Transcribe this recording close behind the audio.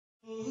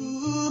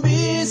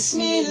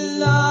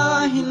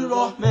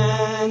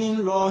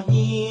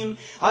Bismillahirrahmanirrahim.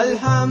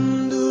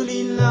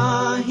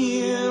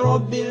 Alhamdulillahi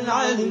Rabbil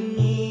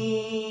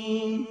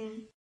Alameen.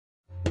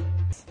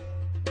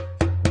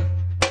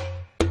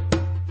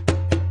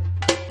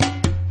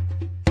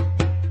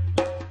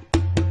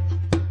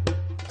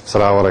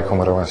 Assalamu alaikum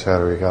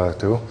warahmatullahi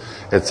wabarakatuh.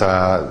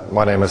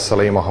 My name is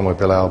Salim Muhammad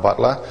Bilal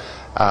Butler.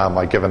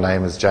 My given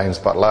name is James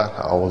Butler.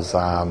 I was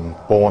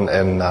born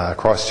in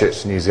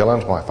Christchurch, New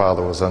Zealand. My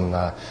father was in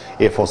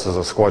Air Force as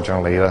a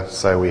squadron leader,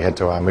 so we had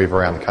to move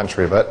around the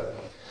country a bit.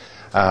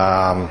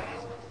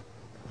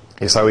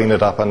 So we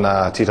ended up in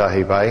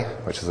Titahi Bay,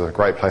 which is a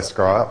great place to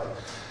grow up,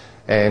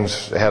 and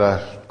had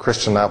a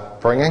Christian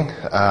upbringing,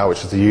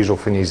 which is the usual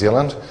for New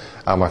Zealand.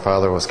 My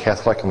father was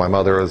Catholic and my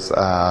mother was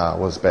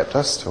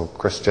Baptist or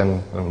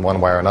Christian in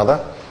one way or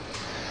another.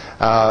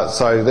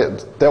 So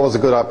that was a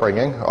good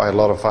upbringing. I had a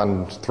lot of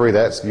fun through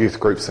that, youth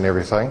groups and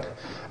everything.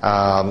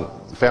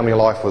 Family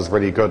life was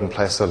really good and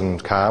placid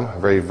and calm,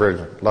 very, very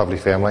lovely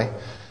family.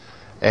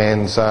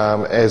 And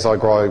as I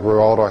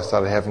grew older, I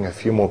started having a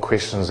few more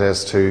questions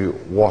as to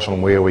what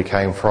and where we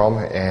came from,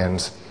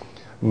 and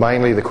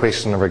mainly the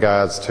question in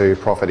regards to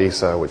Prophet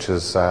Isa, which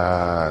is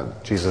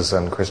Jesus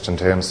in Christian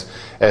terms,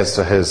 as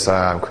to his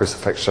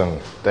crucifixion.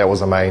 That was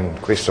the main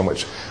question,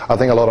 which I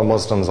think a lot of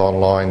Muslims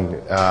online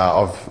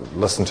I've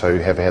listened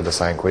to have had the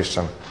same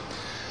question.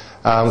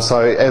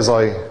 So as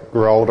I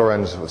grew older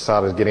and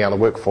started getting out of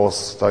the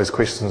workforce, those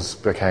questions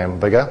became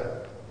bigger.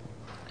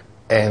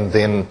 And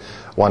then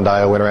one day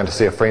I went around to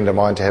see a friend of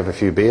mine to have a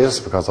few beers,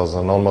 because I was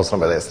a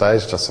non-Muslim at that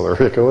stage, just for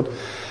the record.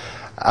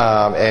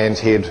 And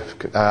he had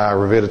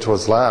reverted to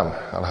Islam,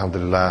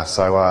 alhamdulillah,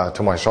 so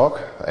to my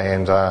shock.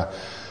 And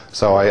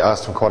so I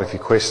asked him quite a few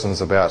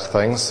questions about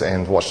things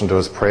and watched him do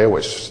his prayer,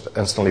 which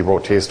instantly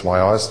brought tears to my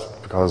eyes,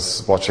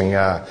 because watching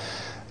a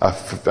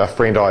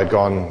friend I had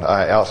gone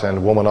out and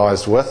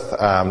womanized with,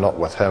 not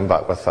with him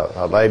but with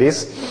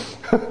ladies,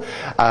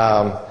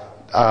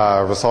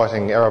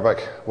 reciting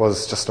Arabic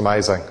was just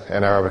amazing.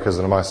 And Arabic is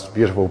the most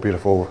beautiful,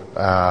 beautiful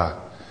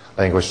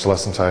language to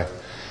listen to.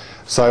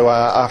 So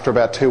after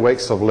about 2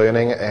 weeks of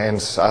learning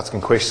and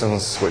asking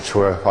questions, which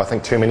were, I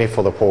think, too many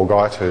for the poor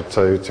guy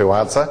to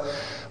answer,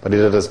 but he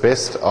did his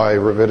best, I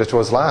reverted to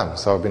Islam.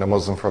 So I've been a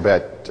Muslim for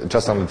about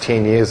just under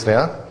 10 years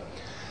now.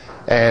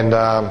 And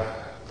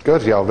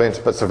good, yeah, I've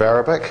learnt bits of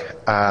Arabic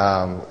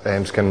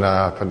and can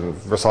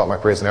recite my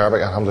prayers in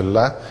Arabic,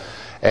 alhamdulillah.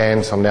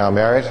 And I'm now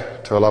married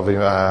to a lovely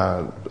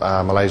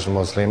Malaysian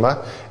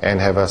Muslima and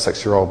have a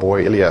 6-year-old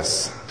boy,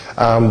 Ilyas.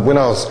 When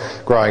I was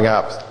growing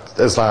up,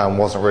 Islam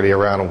wasn't really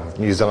around in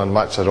New Zealand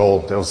much at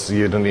all.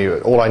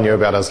 All I knew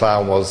about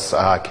Islam was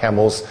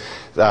camels,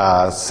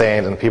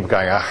 sand, and people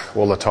going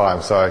all the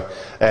time. So,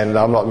 and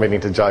I'm not meaning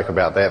to joke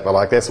about that,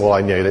 but that's all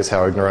I knew. That's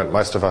how ignorant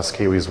most of us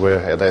Kiwis were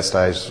at that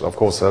stage. Of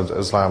course,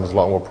 Islam is a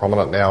lot more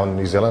prominent now in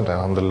New Zealand,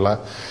 alhamdulillah,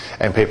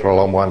 and people are a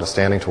lot more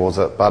understanding towards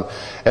it. But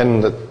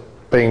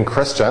being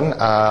Christian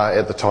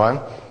at the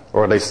time,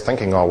 or at least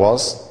thinking I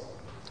was,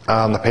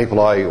 the people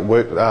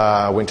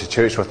I went to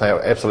church with, they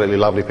were absolutely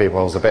lovely people.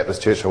 It was a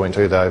Baptist church I went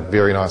to. They were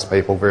very nice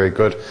people, very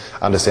good,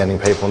 understanding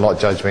people, not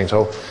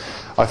judgmental.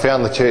 I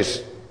found the church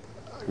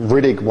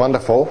really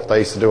wonderful. They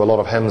used to do a lot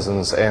of hymns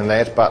and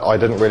that, but I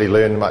didn't really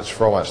learn much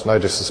from it. No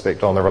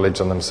disrespect on the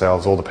religion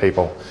themselves or the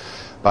people.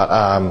 But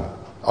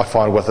I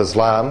find with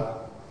Islam,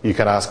 you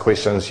can ask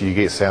questions, you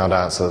get sound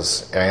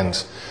answers.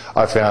 And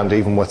I found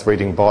even with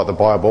reading the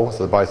Bible,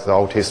 both the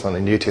Old Testament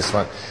and the New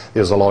Testament,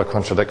 there's a lot of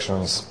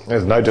contradictions.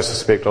 There's no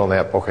disrespect on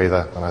that book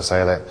either when I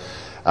say that.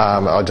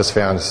 I just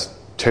found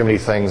too many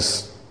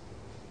things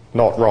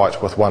not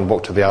right with one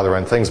book to the other,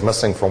 and things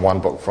missing from one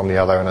book from the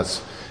other, and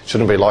it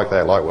shouldn't be like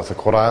that. Like with the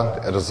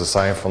Quran, it is the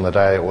same from the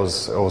day it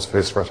was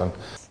first written.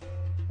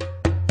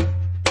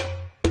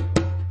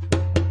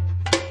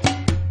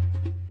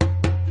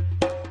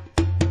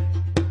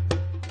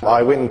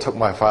 I went and took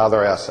my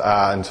father out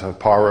into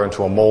Pyro,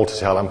 into a mall, to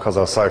tell him, because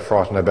I was so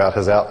frightened about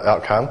his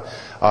outcome,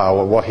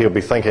 what he'll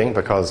be thinking,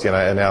 because in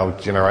our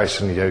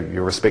generation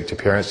you respect your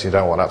parents, you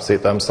don't want to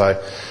upset them. So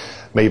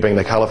me being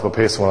the colourful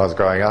person when I was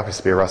growing up, I used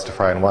to be a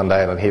Rastafarian one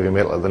day and a heavy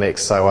metal the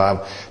next,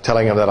 so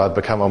telling him that I'd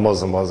become a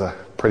Muslim was a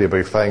pretty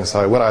big thing.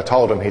 So when I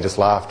told him, he just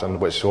laughed,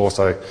 and which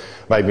also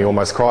made me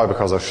almost cry,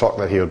 because I was shocked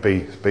that he would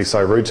be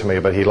so rude to me.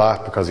 But he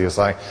laughed because he was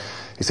saying,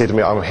 he said to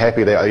me, I'm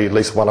happy that at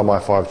least one of my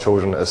 5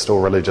 children is still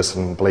religious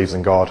and believes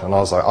in God. And I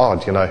was like, oh,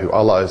 do you know who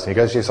Allah is? And he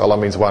goes, yes, Allah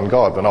means one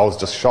God. And I was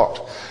just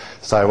shocked.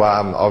 So,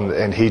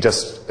 and he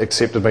just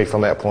accepted me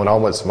from that point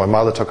onwards. My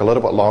mother took a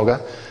little bit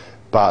longer,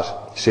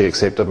 but she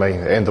accepted me.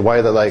 And the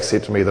way that they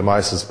accepted me the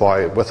most is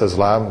with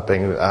Islam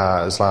being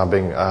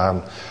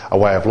a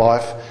way of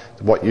life.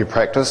 What you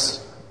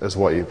practice is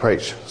what you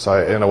preach.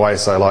 So in a way,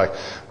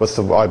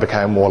 I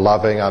became more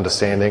loving,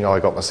 understanding.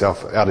 I got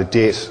myself out of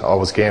debt. I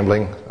was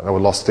gambling. I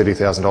lost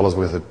 $30,000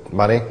 worth of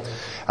money.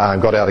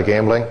 Got out of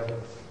gambling.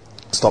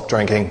 stopped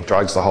drinking,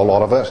 drugs, the whole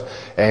lot of it,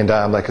 and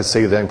they could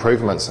see the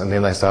improvements, and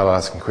then they started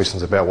asking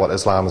questions about what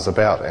Islam is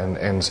about,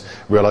 and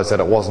realised that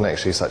it wasn't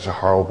actually such a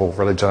horrible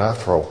religion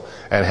after all,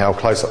 and how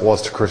close it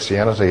was to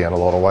Christianity in a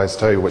lot of ways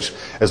too, which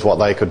is what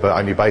they could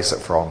only base it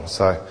from.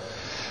 So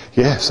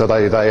yeah, so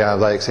they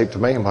accepted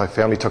me, and my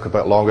family took a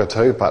bit longer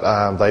too,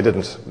 but they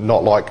didn't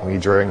not like me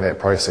during that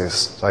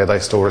process. They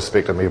still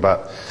respected me,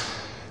 but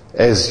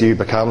as you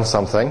become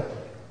something,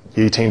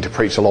 you tend to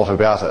preach a lot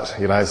about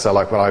it, you know. So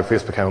like when I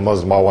first became a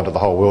Muslim, I wanted the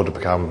whole world to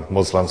become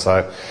Muslim,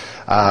 so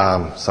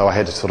I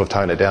had to sort of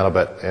tone it down a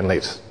bit and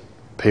let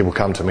people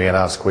come to me and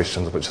ask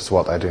questions, which is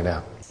what they do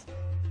now.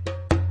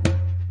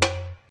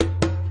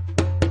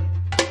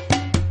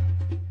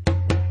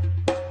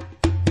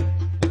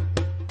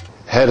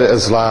 Had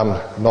Islam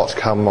not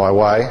come my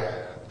way,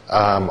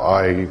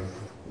 I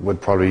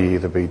would probably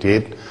either be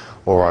dead,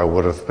 or I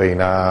would have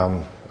been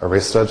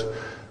arrested,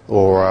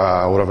 or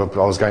I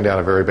was going down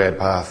a very bad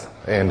path,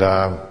 and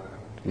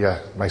yeah,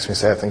 it makes me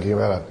sad thinking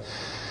about it.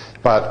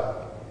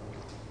 But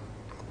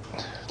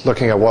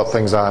looking at what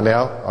things are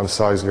now, I'm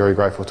so very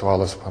grateful to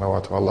Allah subhanahu wa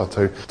ta'ala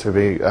to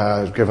be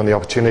given the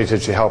opportunity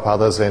to help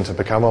others and to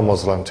become a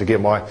Muslim, to get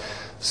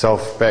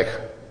myself back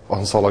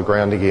on solid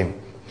ground again.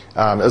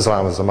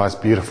 Islam is the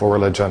most beautiful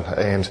religion,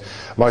 and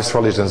most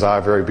religions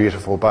are very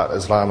beautiful, but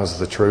Islam is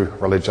the true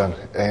religion,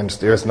 and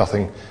there is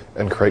nothing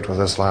incorrect with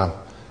Islam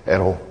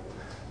at all.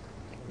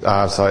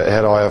 So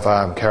had I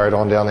have carried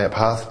on down that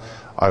path,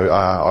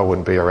 I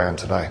wouldn't be around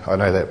today. I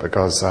know that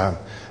because I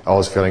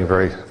was feeling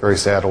very, very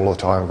sad all the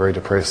time, very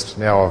depressed.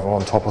 Now I'm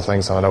on top of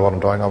things and I know what I'm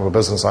doing. I'm a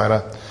business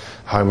owner,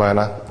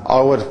 homeowner.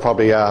 I would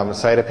probably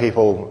say to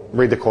people,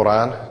 read the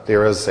Quran.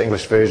 There is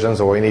English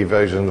versions or any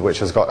version which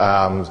has got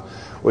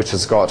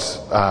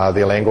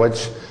their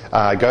language.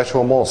 Go to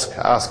a mosque,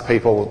 ask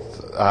people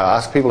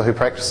who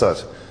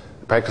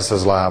practice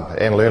Islam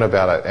and learn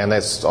about it. And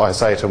that's, I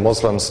say to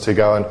Muslims, to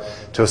go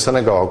to a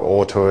synagogue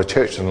or to a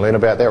church and learn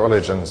about their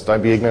religions.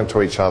 Don't be ignorant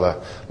to each other.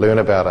 Learn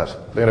about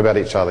it. Learn about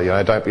each other. You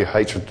know, don't be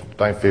hatred.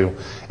 Don't feel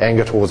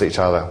anger towards each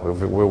other.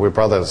 We're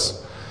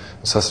brothers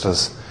and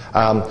sisters.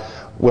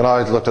 When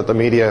I looked at the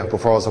media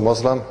before I was a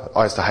Muslim,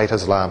 I used to hate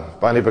Islam,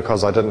 only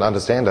because I didn't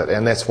understand it.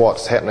 And that's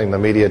what's happening. The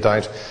media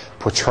don't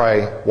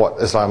portray what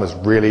Islam is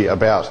really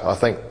about. I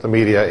think the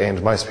media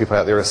and most people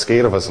out there are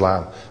scared of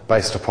Islam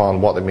based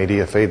upon what the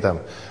media feed them.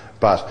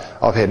 But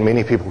I've had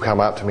many people come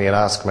up to me and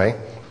ask me,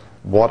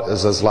 what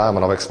is Islam?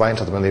 And I've explained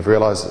to them, and they've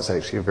realised it's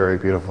actually a very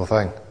beautiful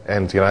thing.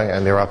 And, you know,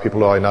 and there are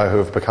people who I know who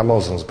have become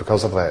Muslims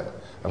because of that.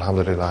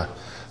 Alhamdulillah.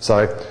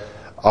 So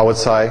I would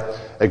say,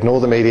 ignore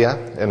the media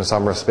in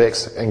some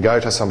respects and go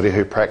to somebody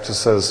who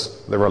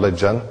practices the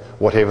religion,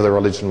 whatever the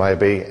religion may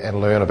be, and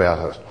learn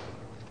about it.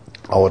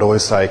 I would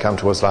always say come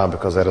to Islam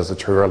because that is the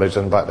true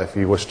religion, but if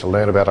you wish to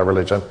learn about a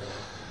religion,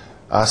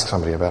 ask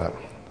somebody about it.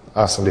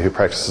 Ask somebody who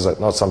practices it,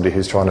 not somebody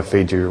who's trying to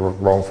feed you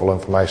wrongful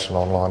information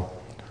online.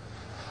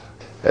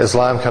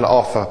 Islam can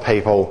offer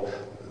people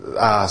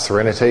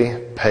serenity,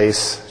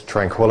 peace,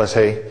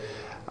 tranquility,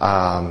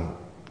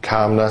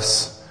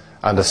 calmness,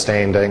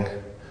 understanding,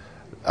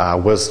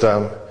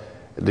 wisdom.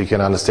 You can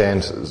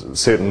understand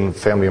certain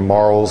family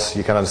morals.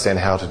 You can understand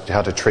how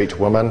to treat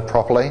women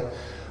properly,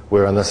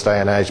 where in this day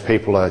and age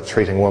people are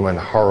treating women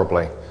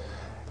horribly.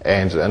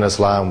 And in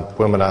Islam,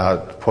 women are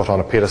put on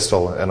a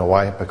pedestal in a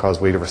way because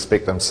we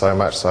respect them so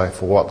much so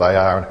for what they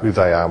are and who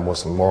they are,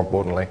 more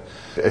importantly.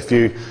 If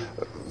you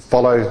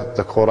follow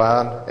the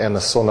Quran and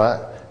the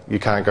Sunnah, you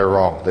can't go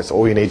wrong. That's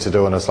all you need to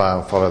do in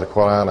Islam. Follow the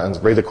Quran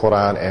and read the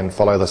Quran and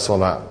follow the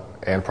Sunnah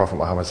and Prophet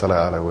Muhammad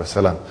sallallahu alaihi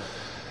wasallam.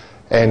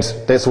 And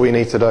that's all you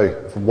need to do.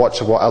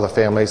 Watch what other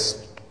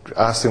families,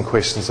 ask them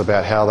questions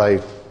about how they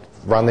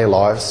run their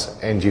lives,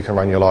 and you can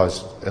run your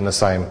lives in the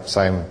same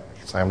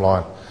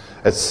line.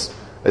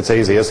 It's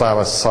easy. Islam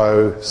is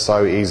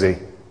so easy.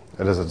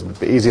 It is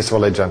the easiest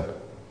religion.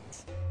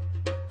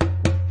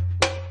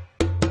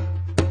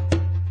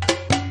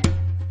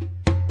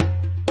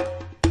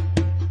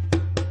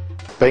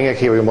 Being a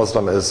Kiwi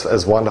Muslim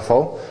is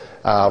wonderful.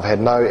 I've had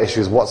no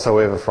issues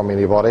whatsoever from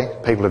anybody.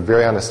 People are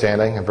very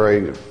understanding and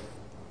very,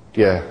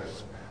 yeah,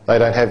 they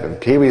don't have,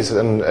 Kiwis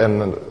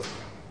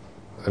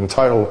in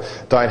total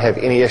don't have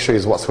any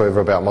issues whatsoever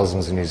about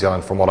Muslims in New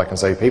Zealand from what I can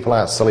see. People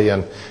aren't silly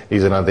in New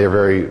Zealand, they're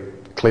very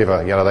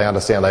clever, you know, they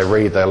understand, they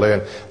read, they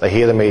learn, they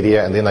hear the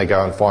media and then they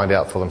go and find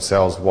out for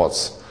themselves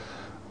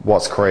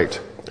what's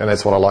correct. And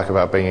that's what I like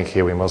about being a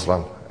Kiwi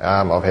Muslim.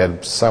 I've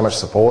had so much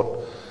support.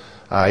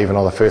 Even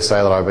on the first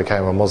day that I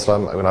became a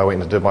Muslim, when I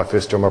went and did my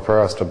first Jummah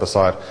prayer, I stood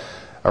beside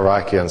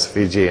Iraqians,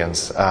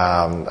 Fijians,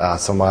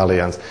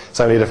 Somalians,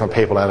 so many different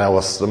people, and it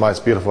was the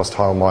most beautiful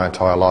time of my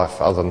entire life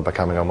other than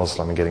becoming a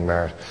Muslim and getting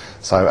married.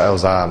 So it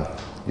was,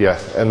 yeah,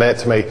 and that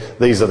to me,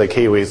 these are the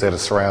Kiwis that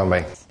surround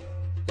me.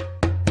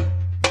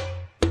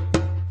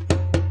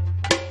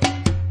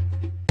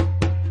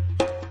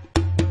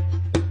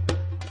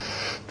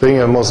 Being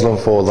a Muslim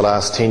for the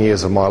last 10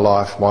 years of my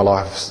life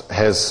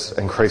has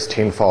increased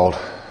tenfold,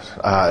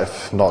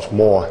 if not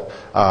more.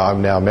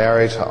 I'm now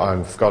married.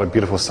 I've got a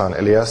beautiful son,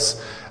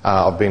 Elias.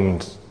 I've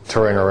been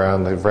touring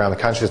around the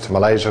country to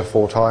Malaysia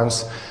 4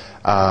 times.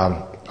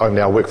 I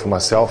now work for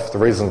myself. The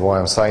reason why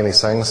I'm saying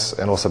these things,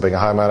 and also being a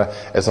homeowner,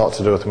 is not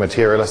to do with the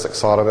materialistic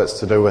side of it. It's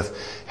to do with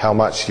how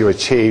much you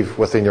achieve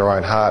within your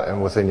own heart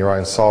and within your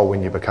own soul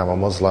when you become a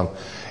Muslim.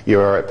 You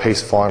are at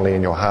peace finally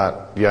in your heart.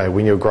 You know,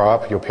 when you grow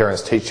up, your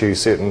parents teach you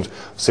certain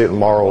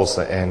morals,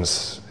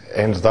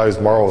 and those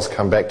morals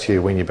come back to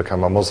you when you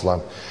become a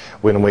Muslim.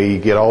 When we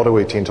get older,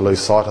 we tend to lose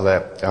sight of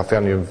that. Our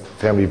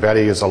family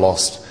values are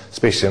lost,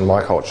 especially in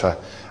my culture,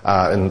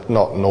 and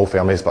not in all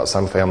families, but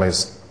some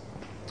families.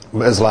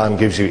 Islam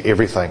gives you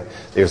everything.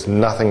 There's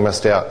nothing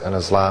missed out in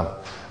Islam.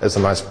 It's the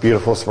most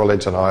beautiful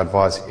religion. I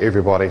advise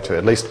everybody to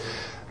at least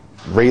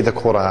read the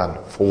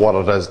Quran for what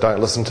it is. Don't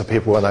listen to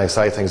people when they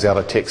say things out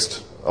of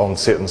text on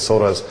certain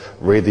surahs.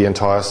 Read the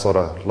entire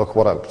surah. Look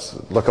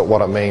at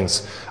what it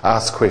means.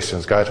 Ask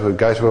questions. Go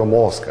to a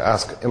mosque.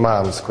 Ask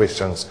imams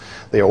questions.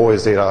 They're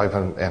always there to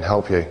open and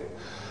help you.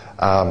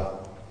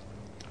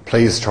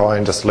 Please try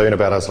and just learn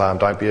about Islam.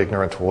 Don't be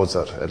ignorant towards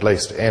it, at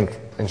least. And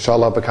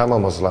inshallah, become a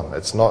Muslim.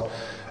 It's not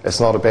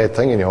a bad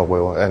thing in your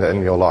world and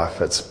in your life.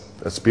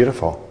 It's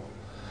beautiful.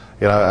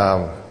 You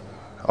know,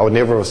 I would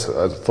never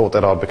have thought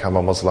that I'd become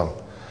a Muslim.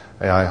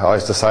 You know, I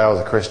used to say I was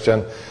a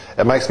Christian.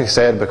 It makes me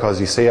sad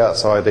because you see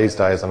outside these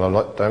days, and I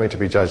don't mean to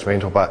be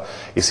judgmental, but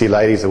you see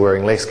ladies are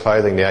wearing less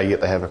clothing now, yet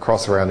they have a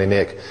cross around their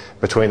neck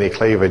between their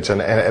cleavage,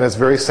 and it's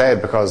very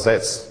sad because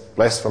that's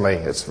blasphemy.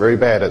 It's very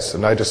bad. It's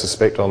no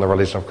disrespect on the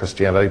religion of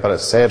Christianity, but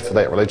it's sad for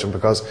that religion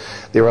because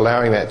they're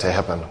allowing that to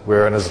happen.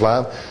 Where in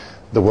Islam,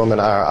 the women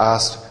are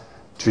asked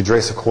to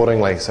dress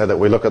accordingly so that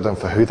we look at them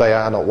for who they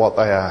are, not what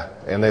they are.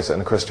 And that's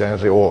in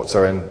Christianity, or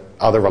so in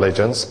other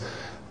religions.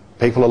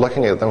 People are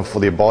looking at them for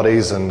their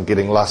bodies and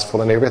getting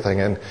lustful and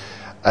everything. And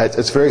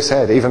it's very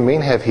sad. Even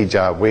men have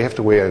hijab. We have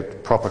to wear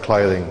proper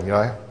clothing, you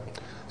know.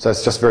 So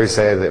it's just very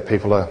sad that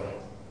people are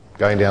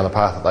going down the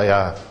path that they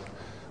are.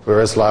 Where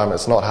Islam,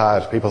 it's not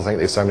hard. People think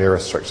there's so many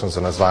restrictions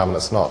in Islam, and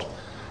it's not.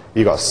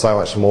 You've got so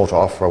much more to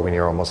offer when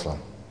you're a Muslim.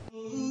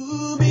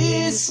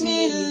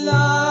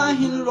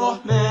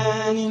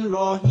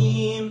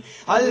 Bismillahirrahmanirrahim.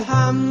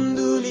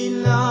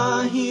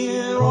 Alhamdulillahi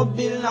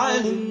Rabbil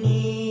Alameen.